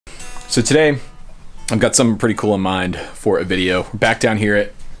So today, I've got something pretty cool in mind for a video. We're back down here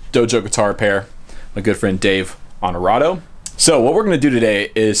at Dojo Guitar Repair, my good friend Dave Onorato. So what we're gonna do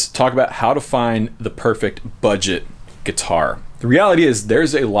today is talk about how to find the perfect budget guitar. The reality is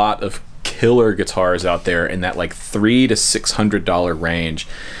there's a lot of killer guitars out there in that like $300 to $600 range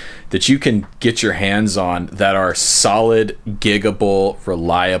that you can get your hands on that are solid, giggable,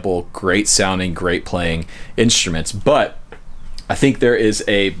 reliable, great sounding, great playing instruments. But I think there is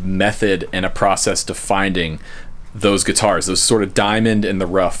a method and a process to finding those guitars, those sort of diamond in the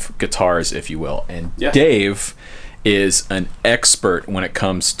rough guitars, if you will. And yeah, Dave is an expert when it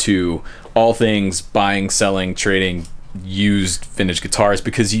comes to all things buying, selling, trading used vintage guitars,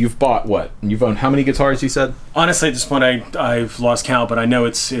 because you've bought what? You've owned how many guitars, you said? Honestly, at this point I've lost count, but I know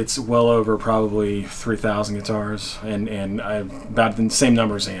it's well over probably 3,000 guitars, and I've about the same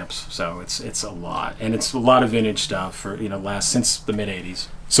number as amps, so it's a lot, and it's a lot of vintage stuff for, you know, last since the mid 80s.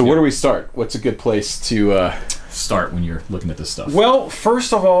 So where do we start? What's a good place to start when you're looking at this stuff? Well,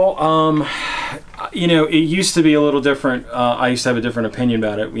 first of all, you know, it used to be a little different. I used to have a different opinion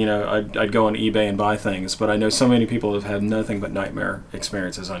about it. You know, I'd go on eBay and buy things, but I know so many people have had nothing but nightmare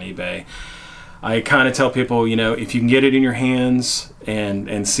experiences on eBay. I kind of tell people, you know, if you can get it in your hands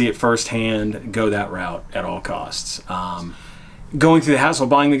and see it firsthand, go that route at all costs. Going through the hassle of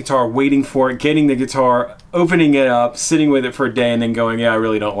buying the guitar, waiting for it, getting the guitar, opening it up, sitting with it for a day, and then going, yeah, I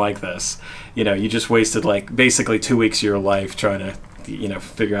really don't like this. You know, you just wasted like basically 2 weeks of your life trying to, you know,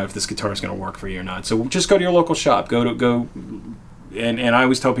 figure out if this guitar is going to work for you or not. So just go to your local shop. And I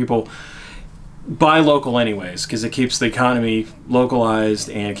always tell people, buy local anyways, because it keeps the economy localized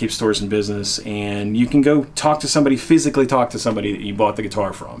and it keeps stores in business, and you can go talk to somebody, physically talk to somebody that you bought the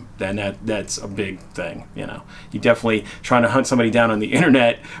guitar from. Then that's a big thing. You know, you definitely trying to hunt somebody down on the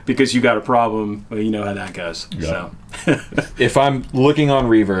internet because you got a problem. Well, you know how that goes. Yeah. So if I'm looking on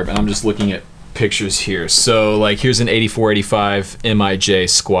Reverb and I'm just looking at pictures here, so like here's an 8485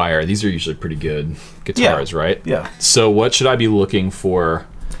 MIJ Squire. These are usually pretty good guitars, right? Yeah. So what should I be looking for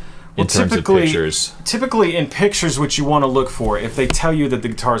in terms of pictures? Typically in pictures, what you want to look for, if they tell you that the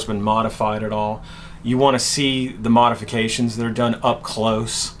guitar's been modified at all, you want to see the modifications that are done up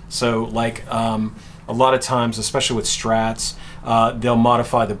close. So like a lot of times, especially with Strats, they'll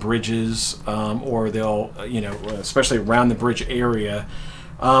modify the bridges, or they'll, you know, especially around the bridge area.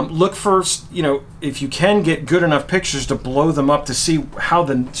 Look for, you know, if you can get good enough pictures to blow them up to see how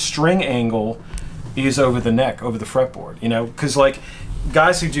the string angle is over the neck, over the fretboard, you know, because like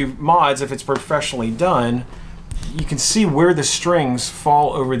guys who do mods, if it's professionally done, you can see where the strings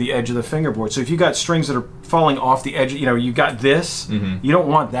fall over the edge of the fingerboard. So if you got strings that are falling off the edge, you know, you got this, you don't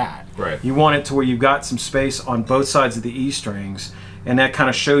want that. Right. You want it to where you've got some space on both sides of the E strings, and that kind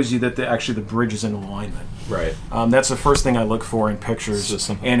of shows you that actually the bridge is in alignment. Right. That's the first thing I look for in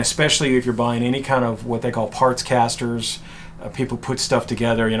pictures, and especially if you're buying any kind of what they call parts casters. People put stuff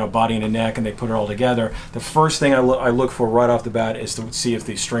together, you know, body and a neck, and they put it all together. The first thing I look for right off the bat is to see if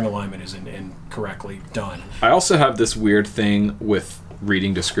the string alignment is correctly done. I also have this weird thing with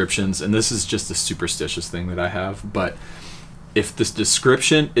reading descriptions, and this is just a superstitious thing that I have, but if this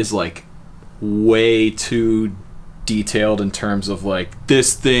description is like way too detailed in terms of like,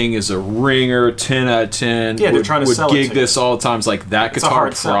 this thing is a ringer, 10 out of 10, yeah, they're trying to sell gig it to this all the time, it's like that it's guitar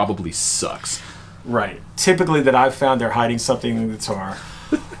probably sucks. Right. Typically that I've found they're hiding something in the guitar,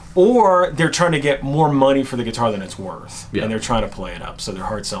 or they're trying to get more money for the guitar than it's worth, and they're trying to play it up, so they're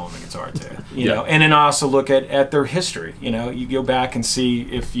hard selling the guitar too. You know, and then I also look at their history. You know, you go back and see,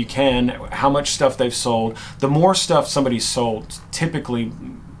 if you can, how much stuff they've sold. The more stuff somebody's sold, typically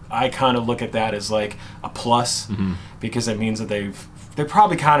I kind of look at that as like a plus, because it means that they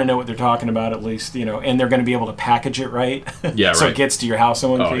probably kind of know what they're talking about, at least, you know, and they're going to be able to package it right. Yeah, so it gets to your house in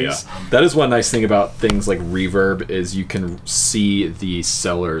one piece. Yeah. That is one nice thing about things like Reverb, is you can see the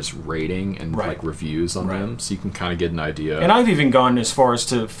seller's rating and like reviews on them, so you can kind of get an idea. And I've even gone as far as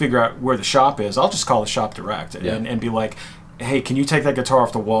to figure out where the shop is. I'll just call the shop direct and be like, hey, can you take that guitar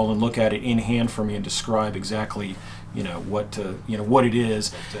off the wall and look at it in hand for me and describe exactly, you know, what it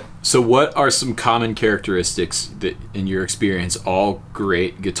is. So what are some common characteristics that, in your experience, all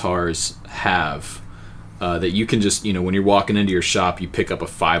great guitars have, that you can just, you know, when you're walking into your shop, you pick up a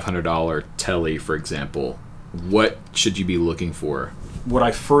 $500 Tele, for example, what should you be looking for? What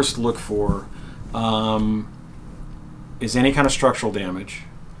I first look for is any kind of structural damage.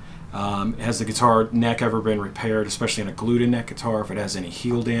 Has the guitar neck ever been repaired, especially in a glued-in neck guitar? If it has any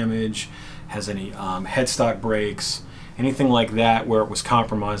heel damage, has any headstock breaks, anything like that where it was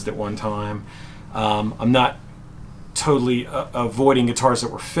compromised at one time. I'm not totally avoiding guitars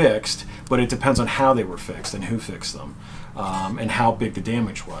that were fixed, but it depends on how they were fixed and who fixed them. and how big the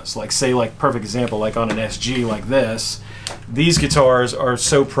damage was. Like say, like perfect example, like on an SG like this, these guitars are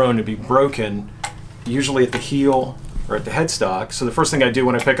so prone to be broken, usually at the heel or at the headstock. So the first thing I do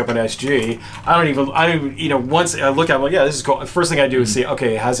when I pick up an SG, I don't you know, once I look at it, well, yeah, this is cool. The first thing I do is see,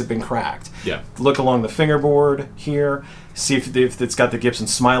 okay, has it been cracked? Yeah. Look along the fingerboard here, see if it's got the Gibson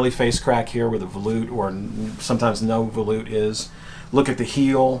smiley face crack here where the volute or sometimes no volute is. Look at the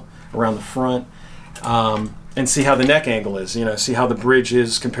heel around the front, and see how the neck angle is. You know, see how the bridge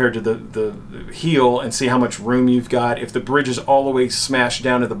is compared to the heel, and see how much room you've got. If the bridge is all the way smashed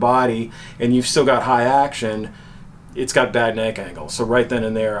down to the body and you've still got high action, it's got bad neck angle. So right then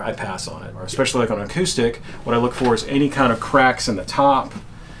and there, I pass on it. Or especially like on an acoustic, what I look for is any kind of cracks in the top,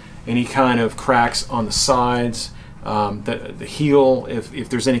 any kind of cracks on the sides, the heel, if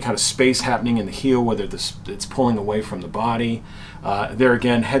there's any kind of space happening in the heel, whether it's pulling away from the body. There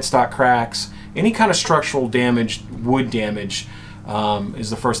again, headstock cracks, any kind of structural damage, wood damage, is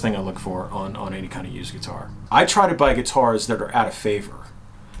the first thing I look for on any kind of used guitar. I try to buy guitars that are out of favor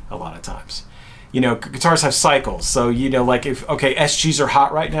a lot of times. You know, guitars have cycles, so you know, like if, okay, SGs are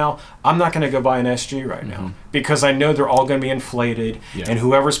hot right now, I'm not going to go buy an SG right now because I know they're all going to be inflated, and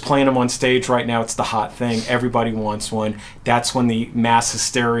whoever's playing them on stage right now, it's the hot thing. Everybody wants one. That's when the mass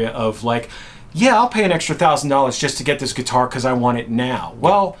hysteria of like, yeah, I'll pay an extra $1,000 just to get this guitar because I want it now.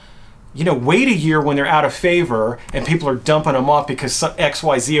 Well, you know, wait a year when they're out of favor and people are dumping them off because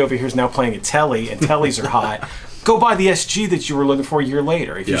XYZ over here is now playing a Telly and Tellys are hot. Go buy the SG that you were looking for a year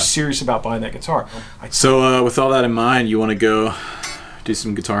later if you're serious about buying that guitar. So with all that in mind, you want to go do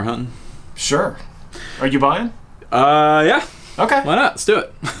some guitar hunting? Sure. Are you buying? Yeah. Okay. Why not? Let's do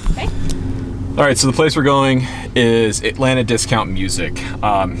it. Okay. All right, so the place we're going is Atlanta Discount Music.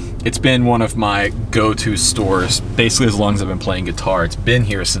 It's been one of my go-to stores basically as long as I've been playing guitar. It's been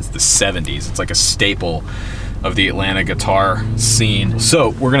here since the 70s. It's like a staple of the Atlanta guitar scene. So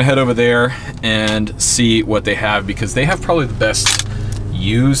we're gonna head over there and see what they have because they have probably the best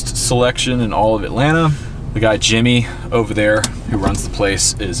used selection in all of Atlanta. The guy Jimmy over there who runs the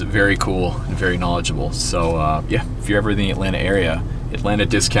place is very cool and very knowledgeable. So yeah, if you're ever in the Atlanta area, Atlanta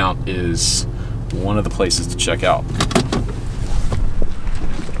Discount is one of the places to check out. Let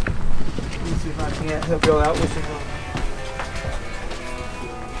me see if I can't help you out with some.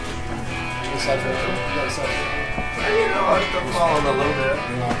 You know, I'm falling a little bit.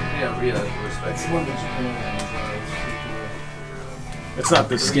 Yeah, respect. It's not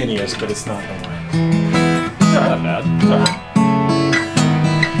the skinniest, but it's not the one. It's not that bad.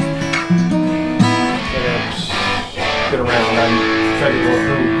 Been around. I'm trying to go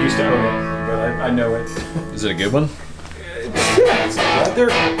who used to own it, but I know it. Is it a good one?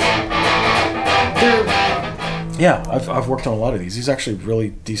 Yeah, I've worked on a lot of these. He's actually really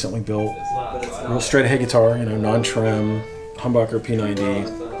decently built, real straight ahead guitar, you know, non-trim, humbucker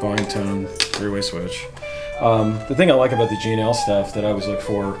P90, volume tone, three-way switch. The thing I like about the G&L stuff that I always look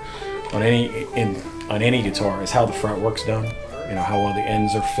for on any guitar is how the front work's done. You know, how well the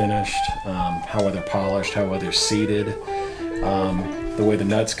ends are finished, how well they're polished, how well they're seated, the way the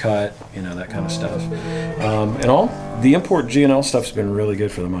nuts cut, you know, that kind of stuff. And all the import G&L stuff's been really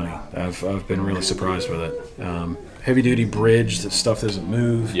good for the money. I've been really surprised with it. Heavy duty bridge, the stuff doesn't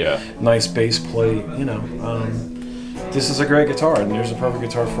move. Yeah. Nice bass plate, you know. This is a great guitar, and there's a perfect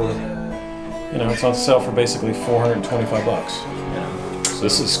guitar for, you know, it's on sale for basically $425. You know. So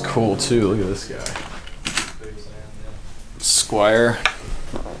this is cool too. Look at this guy. Squire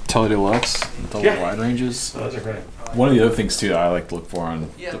Tele Deluxe, double wide ranges. Those are great. One of the other things too that I like to look for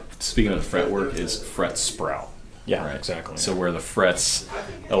on, speaking of the fretwork, is fret sprout. Yeah, right? exactly. So where the frets,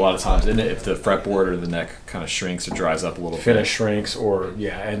 a lot of times, if the fretboard or the neck kind of shrinks or dries up a little bit. Shrinks, or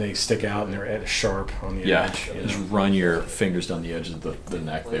and they stick out and they're sharp on the edge. Yeah, just run your fingers down the edge of the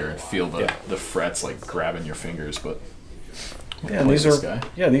neck there and feel the frets like grabbing your fingers. But yeah, and these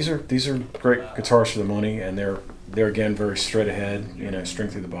are great guitars for the money, and they're again very straight ahead. You know,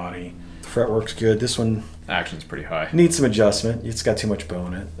 strength through the body. The fretwork's good. This one action's pretty high. Needs some adjustment. It's got too much bow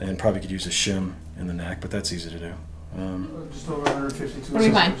in it, and probably could use a shim in the neck, but that's easy to do. Just over 152. What do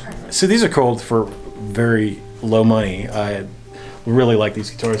we find? So these are cool for very low money. I really like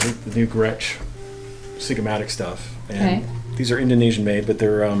these guitars. The new Gretsch Sigmatic stuff. And these are Indonesian made, but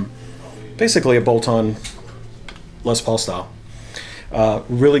they're basically a bolt-on Les Paul style.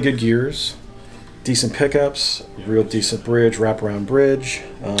 Really good gears, decent pickups, real decent bridge, wraparound bridge.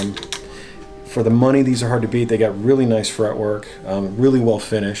 For the money, these are hard to beat. They got really nice fretwork, really well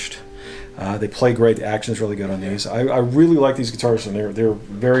finished. They play great. The action's really good on these. I really like these guitars, and they're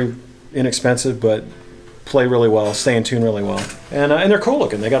very inexpensive, but play really well, stay in tune really well, and they're cool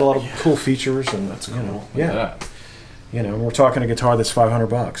looking. They got a lot of cool features, and that's cool. You know, yeah. You know, we're talking a guitar that's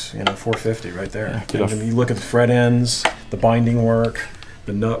 $500, you know, $450 right there. Yeah, and you look at the fret ends, the binding work,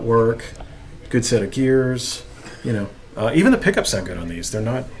 the nut work, good set of gears, you know. Even the pickups sound good on these. They're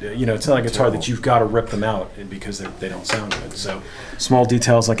not, you know, it's not a guitar that you've got to rip them out because they don't sound good. So small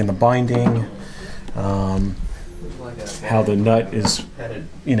details like in the binding, how the nut is,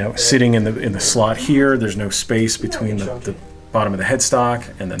 you know, sitting in the slot here. There's no space between the bottom of the headstock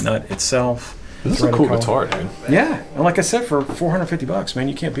and the nut itself. This is a cool guitar, dude. Yeah, and like I said, for $450, man,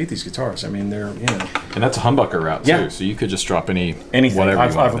 you can't beat these guitars. I mean, they're, you know. And that's a humbucker route, too, so you could just drop anything. Whatever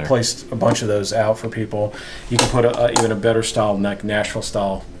I've replaced a bunch of those out for people. You can put even a better style, like Nashville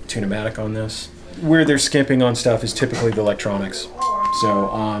style tunematic on this. Where they're skimping on stuff is typically the electronics.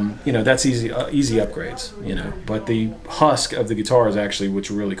 So, you know, that's easy upgrades, you know. But the husk of the guitar is actually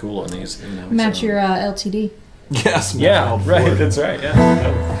what's really cool on these. You know, match your LTD. Yes, yeah, right, that's right,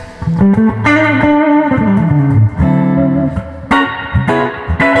 yeah.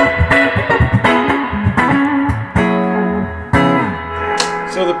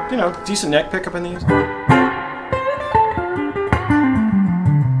 So the, you know, decent neck pickup in these.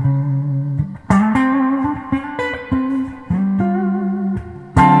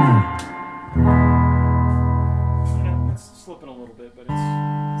 It's slipping a little bit, but it's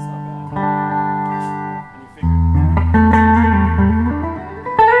not bad. And you figure.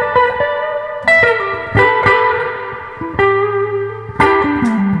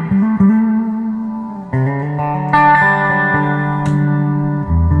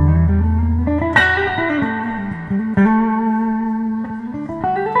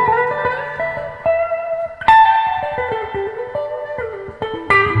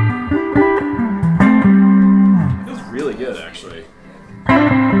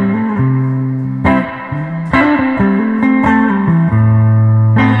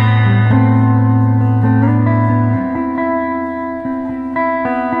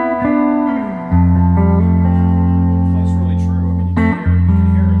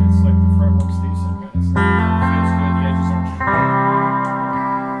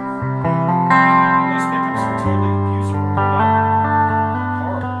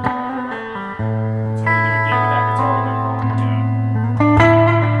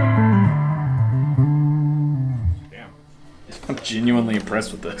 Genuinely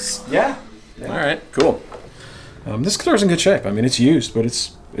impressed with this. Yeah. All right, cool. This guitar's in good shape. I mean, it's used, but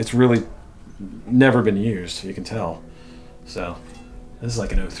it's really never been used. You can tell. So this is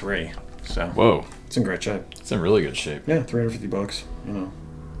like an 03. So whoa, it's in great shape. It's in really good shape. Yeah, $350. You know,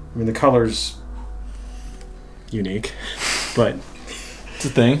 I mean, the color's unique, but it's a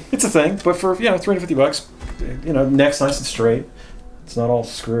thing. It's a thing. But for $350, you know, neck's nice and straight. It's not all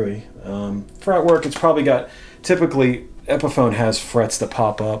screwy. Fretwork, it's probably got typically. Epiphone has frets that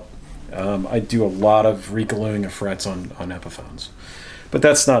pop up. I do a lot of regluing of frets on Epiphones. But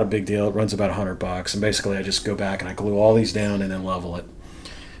that's not a big deal. It runs about $100. And basically I just go back and I glue all these down and then level it.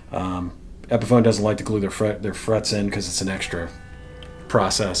 Epiphone doesn't like to glue their frets in because it's an extra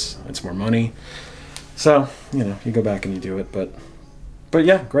process. It's more money. So, you know, you go back and you do it. But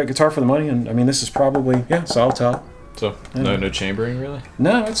yeah, great guitar for the money. And I mean, this is probably, solid top. So no chambering really?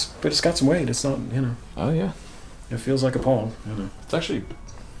 No, but it's got some weight. It's not, you know. Oh yeah. It feels like a Paul. You know. It's actually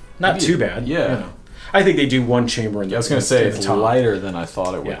not too bad. Yeah. You know. I think they do one chamber in the I was going to say it's lighter than I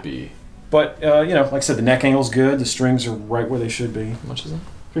thought it would be. But, you know, like I said, the neck angle's good. The strings are right where they should be. How much is that?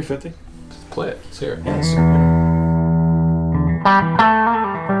 $350. Play it. Let's hear it. Yes.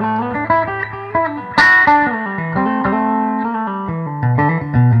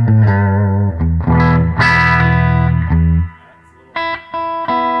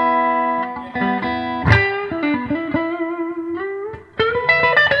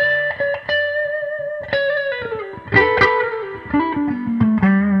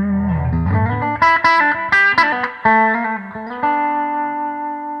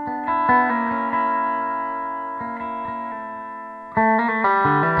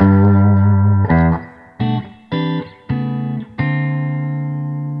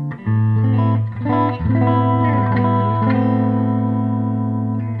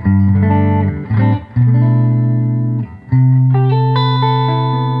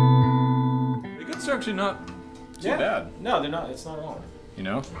 Actually not too bad. No, they're not. It's not at all. You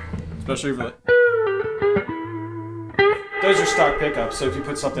know? Especially for those are stock pickups, so if you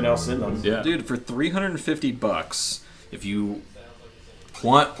put something else in them. Yeah. Dude, for $350, if you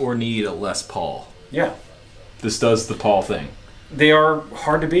want or need a Les Paul. Yeah. This does the Paul thing. They are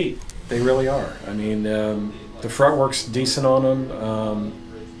hard to beat. They really are. I mean, the fretwork's decent on them.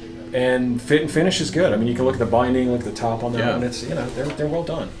 and fit and finish is good. I mean, you can look at the binding, look at the top on that, and it's, you know, they're well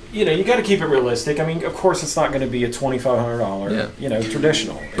done. You know, you got to keep it realistic. I mean, of course, it's not going to be a $2,500, you know,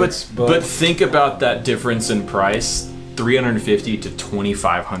 traditional. But think about that difference in price. $350 to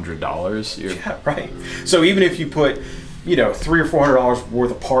 $2,500. Yeah, right. So even if you put, you know, $300 or $400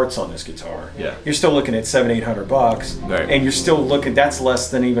 worth of parts on this guitar, you're still looking at $700-800, right. And you're still looking. That's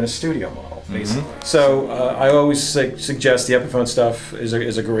less than even a studio model, basically. So I always suggest the Epiphone stuff is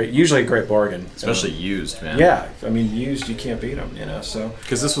usually a great bargain, especially used, man. Yeah, I mean, used, you can't beat them, you know. So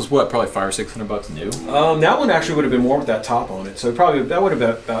because this was what, probably $500 or $600 new. That one actually would have been more with that top on it. So probably that would have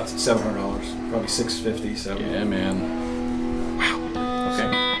been about $700, probably $650, $700. Yeah, man.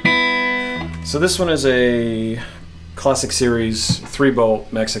 So this one is a Classic Series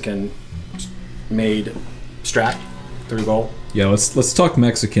 3-bolt Mexican made Strat 3-bolt. Yeah, let's talk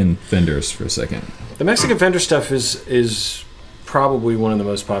Mexican Fenders for a second. The Mexican Fender stuff is probably one of the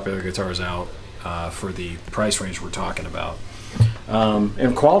most popular guitars out for the price range we're talking about.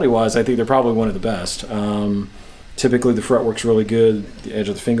 And quality-wise, I think they're probably one of the best. Typically, the fretwork's really good. The edge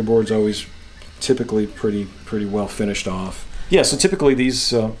of the fingerboard's always typically pretty well finished off. Yeah, so typically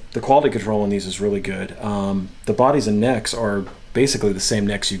these, the quality control on these is really good. The bodies and necks are basically the same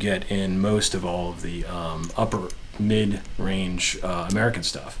necks you get in most of all of the upper mid-range American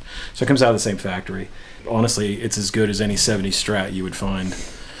stuff. So it comes out of the same factory. Honestly, it's as good as any 70s Strat you would find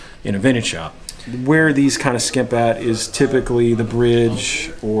in a vintage shop. Where these kind of skimp at is typically the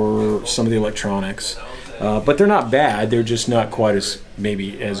bridge or some of the electronics. But they're not bad, they're just not quite as,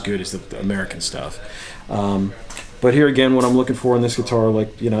 maybe as good as the American stuff. But here again, what I'm looking for in this guitar,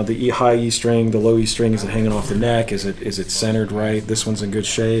 like, you know, the high E string, the low E string, is it hanging off the neck? Is it centered right? This one's in good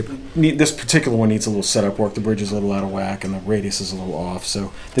shape. This particular one needs a little setup work. The bridge is a little out of whack and the radius is a little off.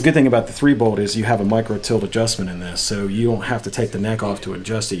 So the good thing about the 3-bolt is you have a micro tilt adjustment in this, so you don't have to take the neck off to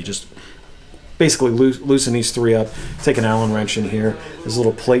adjust it. You just basically loosen these 3 up, take an Allen wrench in here. There's a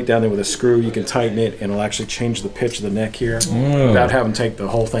little plate down there with a screw. You can tighten it and it'll actually change the pitch of the neck here without having to take the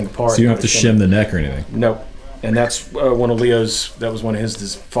whole thing apart. So you don't have to shim the neck or anything? Nope. And that's one of Leo's, that was one of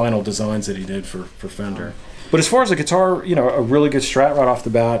his final designs that he did for Fender. But as far as the guitar, you know, a really good Strat right off the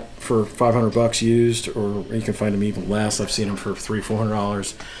bat for $500 used, or you can find them even less. I've seen them for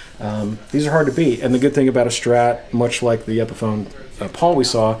 $300-400. These are hard to beat. And the good thing about a Strat, much like the Epiphone Paul we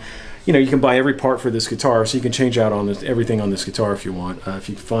saw, you know, you can buy every part for this guitar, so you can change out on everything on this guitar if you want. If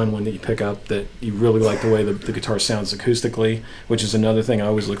you find one that you pick up that you really like the way the guitar sounds acoustically, which is another thing I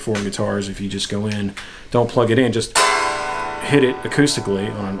always look for in guitars. If you just go in, don't plug it in, just hit it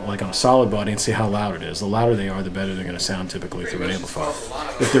acoustically on a solid body and see how loud it is. The louder they are, the better they're going to sound typically through an amplifier.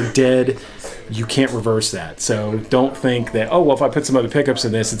 If they're dead, you can't reverse that. So don't think that, oh, well, if I put some other pickups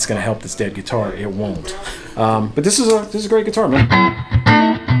in this, it's going to help this dead guitar. It won't. But this is a great guitar, man.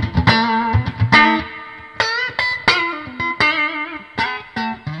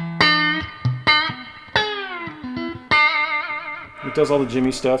 It does all the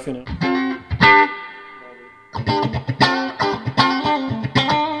Jimmy stuff, you know.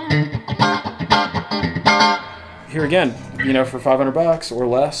 Here again, you know, for $500 or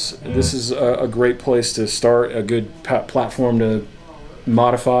less, this is a great place to start, a good platform to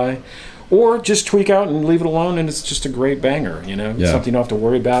modify, or just tweak out and leave it alone, and it's just a great banger, you know. Something you don't have to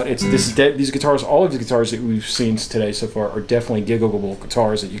worry about. These guitars, all of the guitars that we've seen today so far are definitely giggable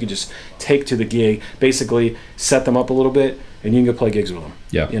guitars that you can just take to the gig, basically set them up a little bit, and you can go play gigs with them.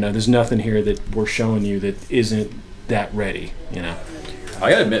 Yeah. You know, there's nothing here that we're showing you that isn't that ready, you know. I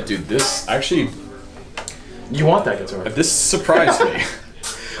gotta admit, dude, this actually... You want that guitar. This surprised me.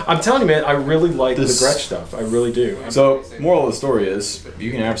 I'm telling you, man, I really like the Gretsch stuff. I really do. So, moral of the story is, you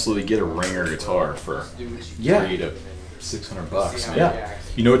can absolutely get a ringer guitar for $300 to $600, man. Yeah.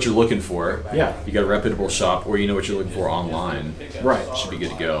 You know what you're looking for. Yeah. You got a reputable shop, or you know what you're looking for online. Right. Should be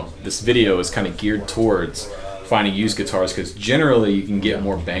good to go. This video is kind of geared towards finding used guitars, because generally you can get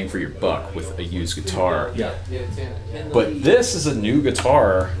more bang for your buck with a used guitar. Yeah. But this is a new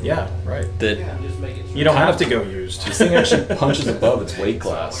guitar. Yeah, right. That you don't have to go used. This thing actually punches above its weight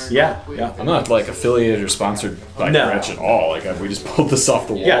class. Yeah, yeah. I'm not like affiliated or sponsored by Gretsch at all. Like we just pulled this off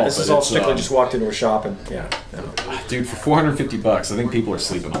the wall. Yeah, this is all strictly just walked into a shop and Dude, for $450, I think people are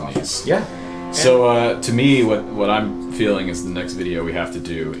sleeping on these. Yeah. So to me, what I'm feeling is the next video we have to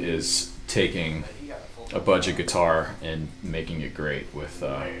do is taking a budget guitar and making it great with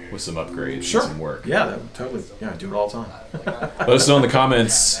some upgrades and some work. Yeah, that would totally. Yeah, I do it all the time. Let us know in the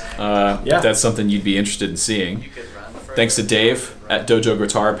comments if that's something you'd be interested in seeing. Thanks to Dave at Dojo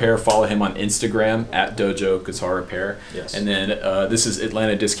Guitar Repair. Follow him on Instagram at Dojo Guitar Repair. Yes. And then this is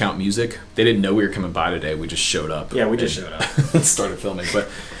Atlanta Discount Music. They didn't know we were coming by today. We just showed up. Yeah, we just showed up. Started filming. But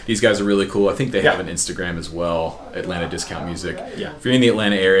these guys are really cool. I think they have an Instagram as well, Atlanta Discount Music. Yeah. If you're in the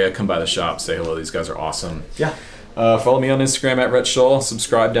Atlanta area, come by the shop, say hello. These guys are awesome. Yeah. Follow me on Instagram at Rhett Shull.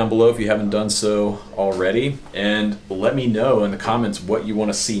 Subscribe down below if you haven't done so already. And let me know in the comments what you want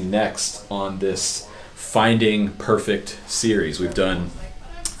to see next on this Finding Perfect series. We've done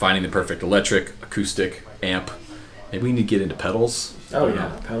Finding the Perfect Electric, Acoustic, Amp. Maybe we need to get into pedals. Oh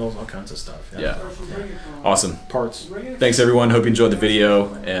yeah, pedals, all kinds of stuff. Yeah. Awesome. Parts. Thanks everyone. Hope you enjoyed the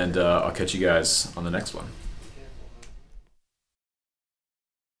video, and I'll catch you guys on the next one.